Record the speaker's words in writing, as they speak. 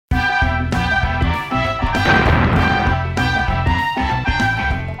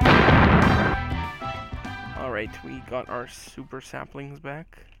Alright, we got our super saplings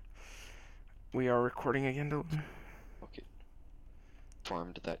back. We are recording again, Dylan. Okay.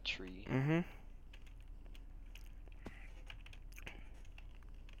 Farmed that tree. Mm-hmm.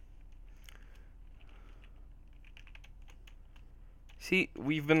 See,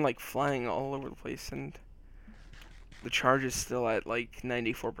 we've been like flying all over the place and the charge is still at like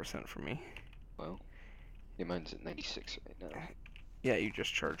 94% for me. Well, yeah, mine's at 96 right now. Yeah, you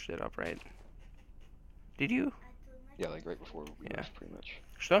just charged it up, right? Did you? Yeah, like right before we left, pretty much.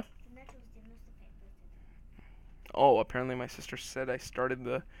 Что? Oh, apparently my sister said I started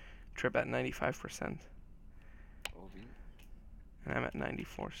the trip at 95%. OV. And I'm at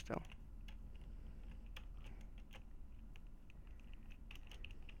 94 still.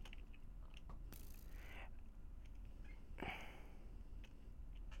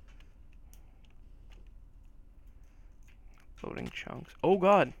 Loading chunks. Oh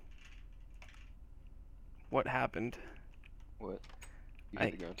god! What happened? What? You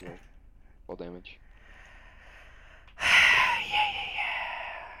hit the ground too. Fall damage. Yeah.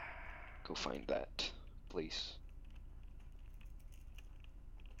 Go find that place.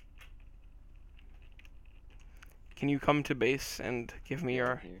 Can you come to base and give me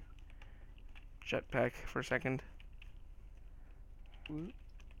your here. jetpack for a second? Oh.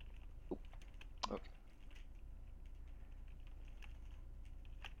 Okay.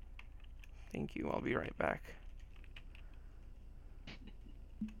 Thank you, I'll be right back.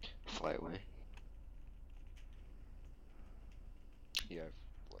 Fly away. Yeah, I have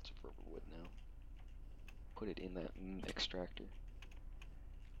lots of rubber wood now. Put it in that extractor.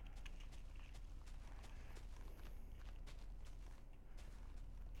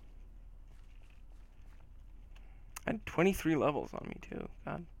 I had 23 levels on me too,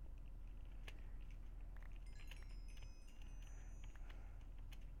 god.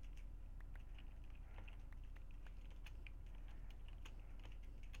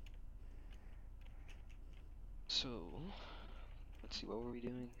 So, let's see, what were we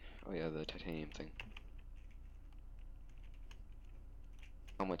doing? Oh yeah, the titanium thing.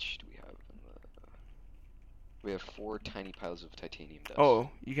 How much do we have in the... We have 4 tiny piles of titanium dust. Oh,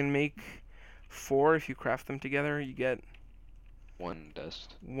 you can make 4 if you craft them together. You get 1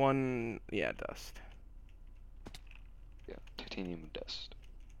 dust. 1, yeah, dust. Yeah, titanium dust.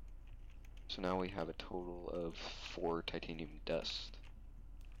 So now we have a total of 4 titanium dust,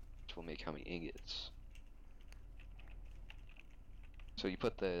 which will make how many ingots? So you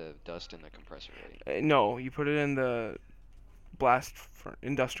put the dust in the compressor, right? No, you put it in the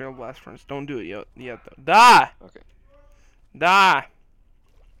industrial blast furnace. Don't do it yet though. Da! Okay. Da!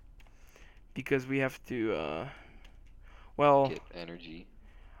 Because we have to, well... Get energy.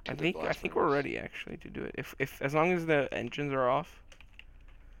 I think we're ready actually to do it. If as long as the engines are off.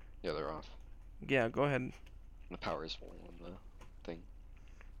 Yeah, they're off. Yeah, go ahead. The power is full on the thing.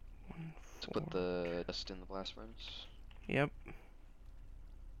 So put the dust in the blast furnace. Yep.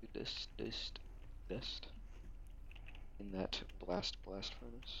 Dust. In that blast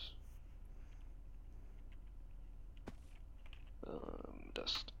furnace.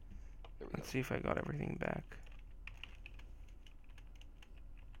 Dust. There we go. Let's see if I got everything back.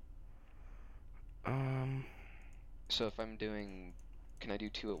 So if I'm doing, can I do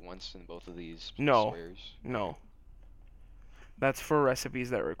 2 at once in both of these No. squares? No. That's for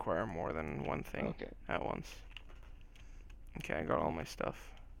recipes that require more than one thing at once. Okay, I got all my stuff.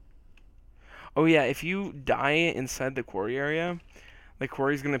 Oh yeah, if you die inside the quarry area, the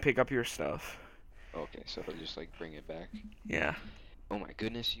quarry's gonna pick up your stuff. Okay, so I'll just like bring it back. Yeah. Oh my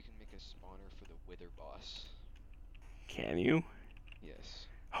goodness, you can make a spawner for the wither boss. Can you? Yes.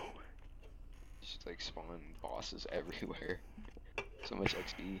 Oh. Just like spawn bosses everywhere. So much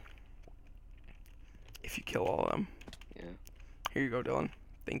XP. If you kill all of them. Yeah. Here you go, Dylan.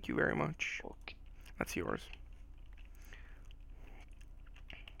 Thank you very much. Okay. That's yours.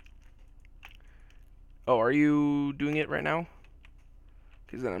 Oh, are you doing it right now?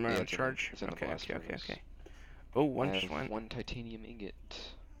 Because then I'm not in charge. Okay. Oh, one just went. 1 titanium ingot.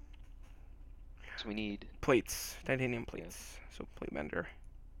 So we need plates, titanium plates. Yeah. So plate bender.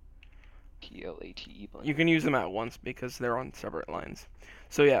 PLATE bundle. You can use them at once because they're on separate lines.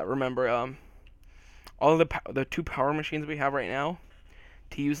 So yeah, remember, all the 2 power machines we have right now.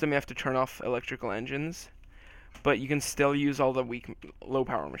 To use them, you have to turn off electrical engines, but you can still use all the low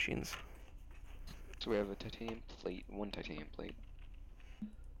power machines. So we have a titanium plate, 1 titanium plate.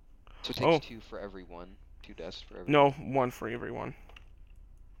 So it takes 2 for every 1, 2 dust for every. No, 1 for every 1.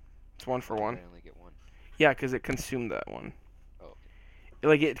 It's 1 for 1. I only get 1. Yeah, because it consumed that 1. Oh. Okay.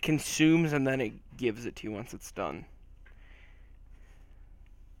 Like it consumes and then it gives it to you once it's done.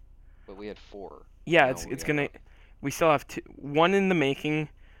 But we had 4. Yeah, Now it's gonna. We still have two. One in the making.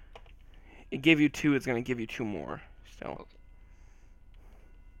 It gave you two. It's gonna give you two more. Still. Okay.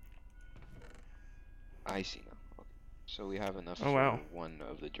 I see now. Okay. So we have enough Oh for wow. one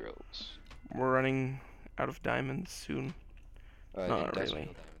of the drills. We're running out of diamonds soon. Not Industrial really.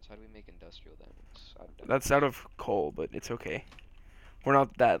 diamonds. How do we make industrial diamonds out of diamonds? That's out of coal, but it's okay. We're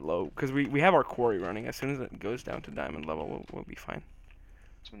not that low because we have our quarry running. As soon as it goes down to diamond level, we'll be fine.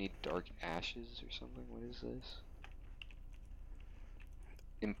 So we need dark ashes or something. What is this?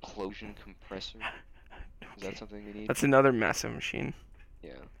 Implosion compressor. Is that something we need? That's another massive machine.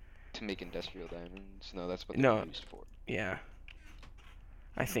 Yeah. To make industrial diamonds? No, that's what they're No. used for. Yeah.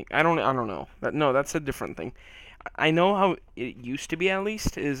 I don't know. That's a different thing. I know how it used to be at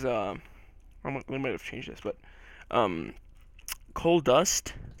least is we might have changed this, but coal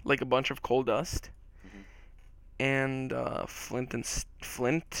dust, like a bunch of coal dust, and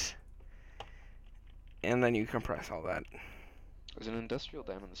flint, and then you compress all that. Is an industrial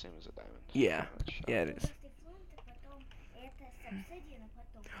diamond the same as a diamond? Yeah. Yeah, it is.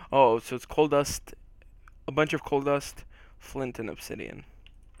 Oh, so it's coal dust, a bunch of coal dust, flint, and obsidian.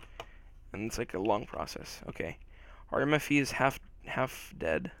 And it's like a long process. Okay. Our MFE is half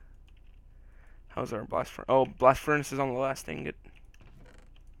dead. How's our blast furnace? Oh, blast furnace is on the last ingot.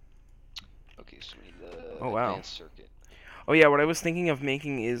 Okay, so we need the wow. advanced circuit. Oh yeah, what I was thinking of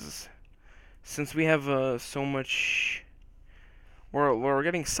making is, since we have so much, we're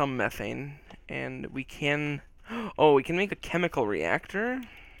getting some methane, and we can, we can make a chemical reactor.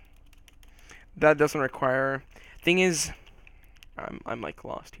 That doesn't require. Thing is, I'm like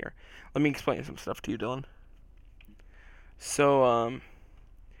lost here. Let me explain some stuff to you, Dylan. So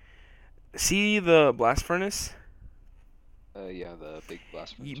see the blast furnace? Yeah, the big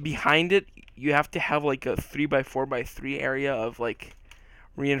blast furnace. Behind it, you have to have like a 3x4x3 area of like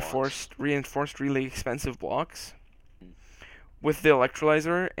reinforced, really expensive blocks. With the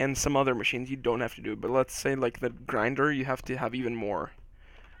electrolyzer and some other machines, you don't have to do it. But let's say like the grinder, you have to have even more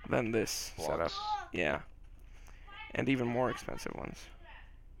than this setup. Yeah, and even more expensive ones.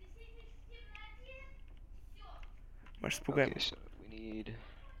 Okay, so we need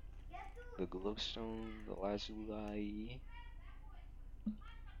the glowstone, the lazuli.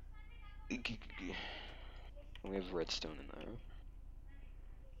 We have redstone in there.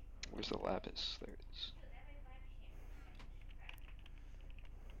 Where's the lapis? There it is.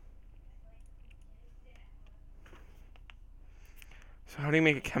 So how do you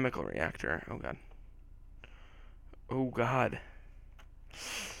make a chemical reactor? Oh god. Oh god.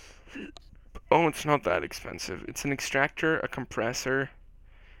 Oh, it's not that expensive. It's an extractor, a compressor,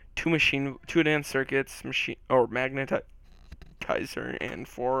 two advanced circuits, magnetizer, and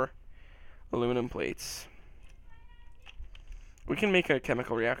 4 aluminum plates. We can make a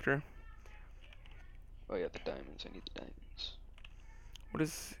chemical reactor. Oh yeah, the diamonds. I need the diamonds. What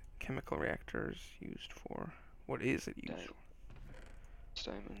is chemical reactors used for? What is it used for?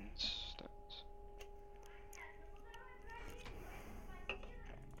 Diamonds.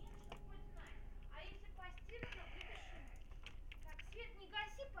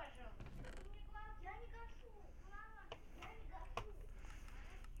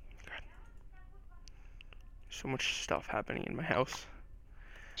 So much stuff happening in my house.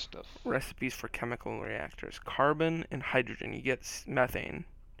 Stuff. Recipes for chemical reactors. Carbon and hydrogen. You get methane.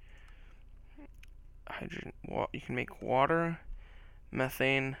 Hydrogen. You can make water,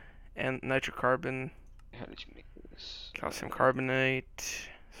 methane, and nitrocarbon. How did you make this? Calcium carbonate,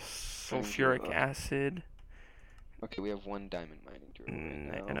 sulfuric acid. Okay, we have one diamond mining drill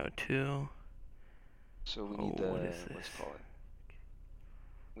right now. NO2. So we need let's call it.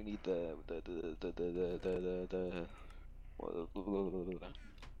 We need the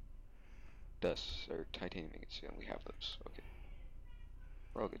dust or titanium ingots, and we have those. Okay,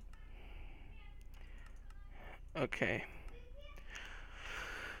 we're all good. Okay.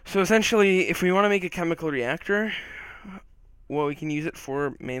 So essentially, if we want to make a chemical reactor, what we can use it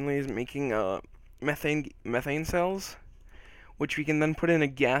for mainly is making methane cells, which we can then put in a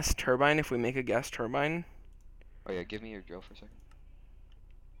gas turbine if we make a gas turbine. Oh yeah, give me your drill for a second.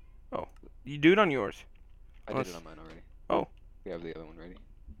 Oh, you do it on yours. I did it on mine already. Oh. We have the other one ready.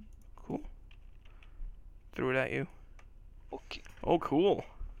 Cool. Threw it at you. Okay. Oh, cool.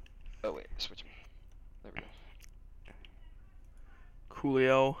 Oh wait, switch me. There we go.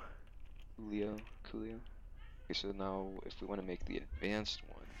 Coolio. Okay, so now if we want to make the advanced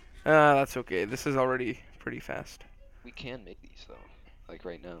one. That's okay. This is already pretty fast. We can make these though, like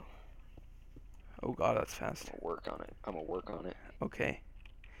right now. Oh god, that's fast. I'm gonna work on it. Okay.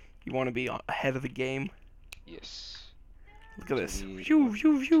 You want to be ahead of the game? Yes. Look at this. Phew,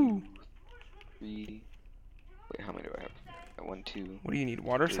 phew, phew. 3. Wait, how many do I have? 1, 2. What do you need?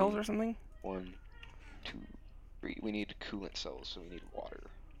 Water 3. cells or something? 1, 2, 3. We need coolant cells, so we need water.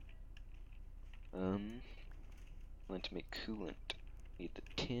 And to make coolant, we need the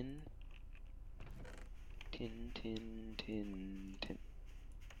tin. Tin.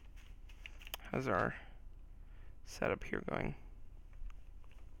 How's our setup here going?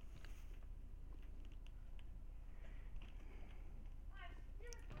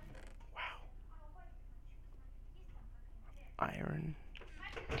 Wow. Iron.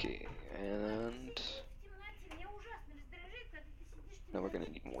 Okay, and now we're gonna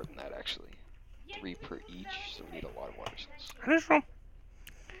need more than that actually. 3 per each, so we need a lot of water cells. Хорошо.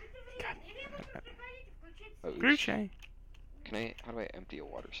 Oh, oops. Включай. How do I empty a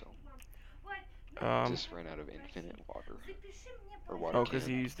water cell? Just run out of infinite water. Or water Oh, because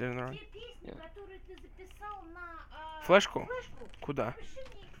you used it in the wrong. Yeah. Флешку? Куда?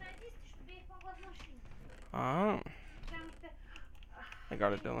 А. I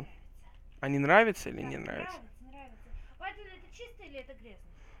got it, Dylan. А не нравится или не нравится?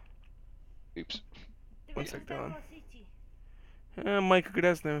 Oops. One sec, Dylan. Майка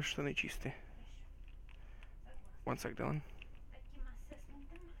грязная, штаны чистые. One sec, Dylan.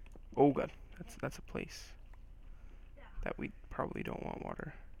 Oh god, that's a place that we probably don't want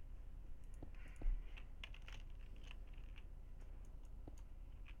water.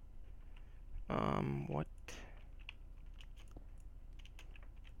 What?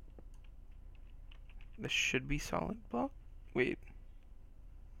 This should be solid block? Wait.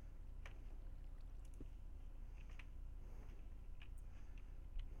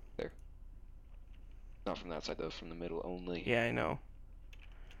 There. Not from that side though, from the middle only. Yeah, I know.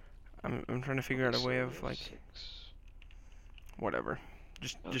 I'm trying to figure out a way of like 6. Whatever.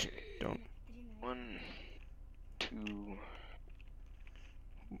 Just don't. 1, 2.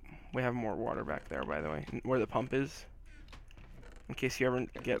 We have more water back there, by the way, where the pump is. In case you ever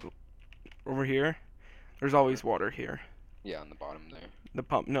get over here, there's always water here. Yeah, on the bottom there. The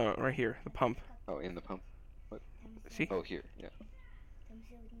pump, no, right here, the pump. Oh, in the pump. What? See? Oh, here. Yeah.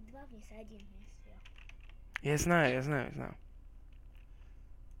 Я знаю.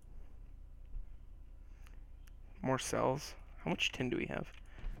 More cells. How much tin do we have?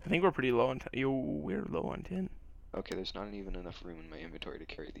 I think we're pretty low on tin. Yo, we're low on tin. Okay, there's not even enough room in my inventory to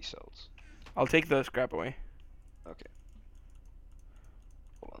carry these cells. I'll take the scrap away. Okay.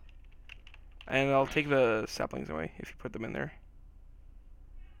 Hold on. And I'll take the saplings away if you put them in there.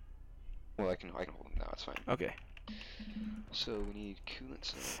 Well, I can hold them now. It's fine. Okay. So we need coolant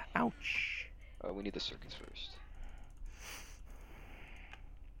cells. Ouch. We need the circuits first.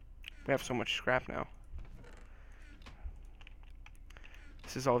 We have so much scrap now.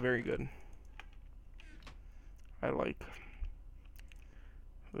 This is all very good. I like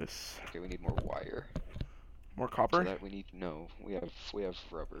this. Okay, we need more wire. More copper? So that we need we have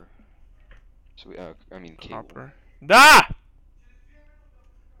rubber. So we I mean cable. Copper. Ah!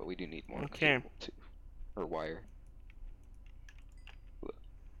 But we do need more Okay. cable too. Or wire.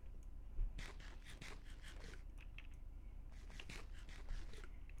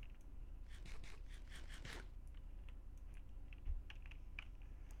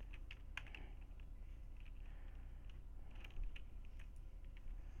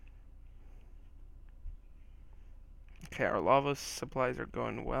 Okay, our lava supplies are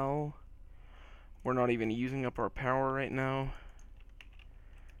going well. We're not even using up our power right now.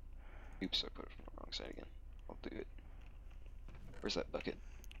 Oops, I put it from the wrong side again. I'll do it. Where's that bucket?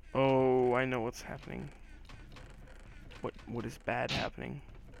 Oh, I know what's happening. What is bad happening?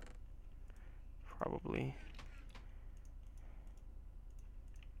 Probably.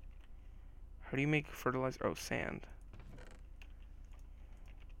 How do you make fertilizer? Oh, sand.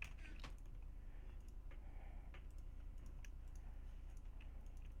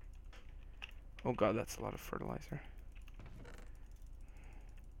 Oh god, that's a lot of fertilizer.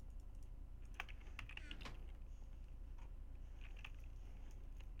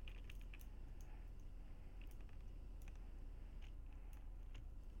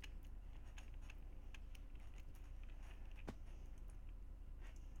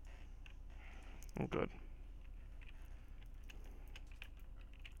 Oh, good.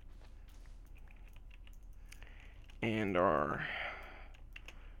 And our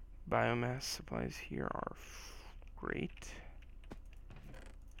biomass supplies here are great.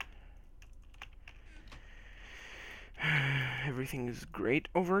 Everything is great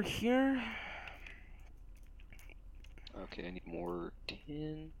over here. Okay, I need more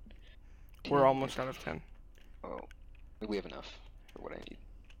tin. We're almost out of 10. Oh, we have enough for what I need.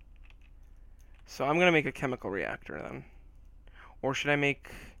 So I'm gonna make a chemical reactor then. Or should I make...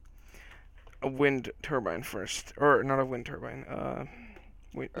 a wind turbine first, or not a wind turbine.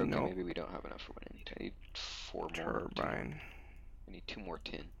 Wait, Okay, no. maybe we don't have enough for what I need. I need 4 more. Turbine. I need 2 more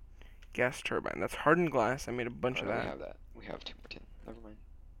tin. Gas turbine. That's hardened glass. I made a bunch of no, that. we have that. We have 2 more tin. Never mind.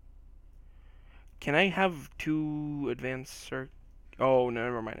 Can I have 2 advanced Oh, no,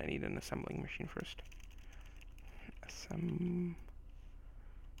 never mind. I need an assembling machine first. Assembling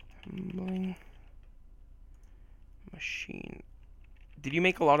machine. Did you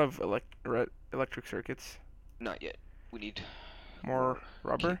make a lot of electric circuits? Not yet. We need more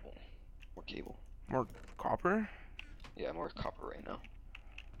rubber? Cable. More cable. More copper? Yeah, more copper right now.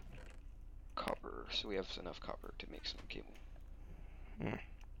 Copper. So we have enough copper to make some cable.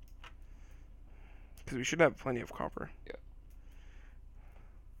 Because we should have plenty of copper. Yeah.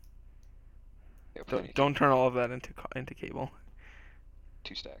 Yeah, don't turn all of that into cable.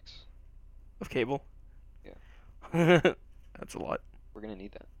 2 stacks. Of cable? Yeah. That's a lot. We're gonna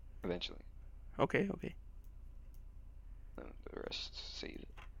need that eventually. Okay. The rest, save it.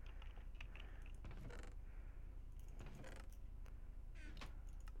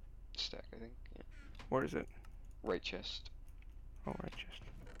 Stack, I think. Yeah. Where is it? Right chest. Oh, right chest.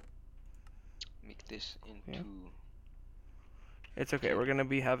 Make this into... Yeah. It's okay. We're gonna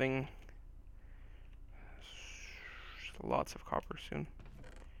be having lots of copper soon,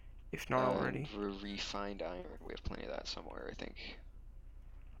 if not already. Refined iron. We have plenty of that somewhere, I think.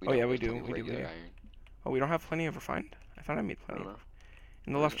 We do. Iron. Oh, we don't have plenty of refined? I thought I made plenty. I don't know.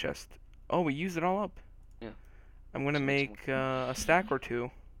 In the left chest. Oh, we used it all up. Yeah. I'm gonna make a stack or 2.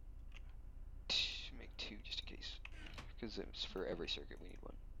 Make 2 just in case, because it's for every circuit we need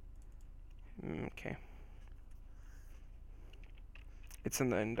 1. Okay. It's in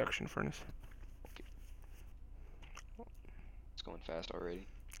the induction furnace. Okay. It's going fast already.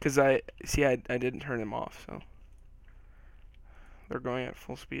 Cause I didn't turn them off, so they're going at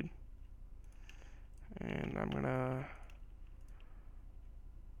full speed. And I'm gonna,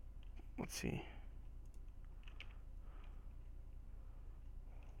 let's see.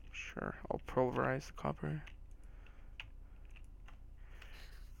 Sure, I'll pulverize the copper.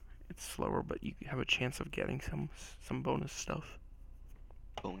 It's slower, but you have a chance of getting some bonus stuff.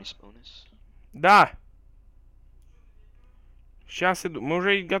 Bonus. Да! Сейчас иду. Мы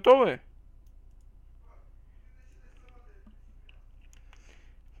уже готовы?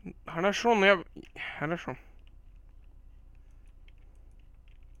 Хорошо, но я... Хорошо.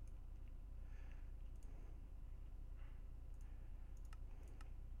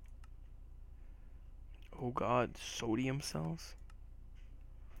 Oh god, sodium cells?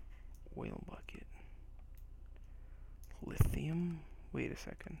 Oil bucket. Lithium? Wait a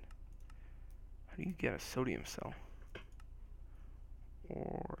second. How do you get a sodium cell?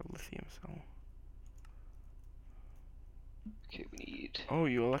 Or a lithium cell? Okay, we need... Oh,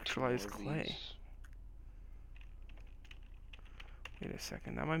 you electrolyze clay. Wait a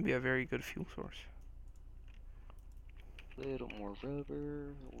second, that might be a very good fuel source. A little more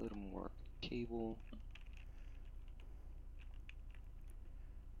rubber, a little more cable.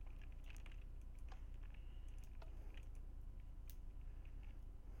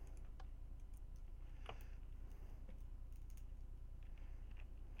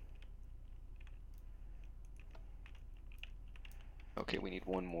 Okay, we need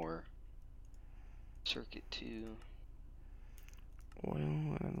 1 more circuit too.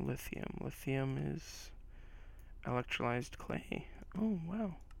 Oil and lithium. Lithium is electrolyzed clay. Oh,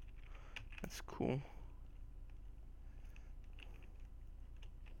 wow. That's cool.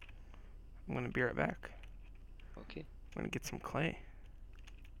 I'm gonna be right back. Okay. I'm gonna get some clay.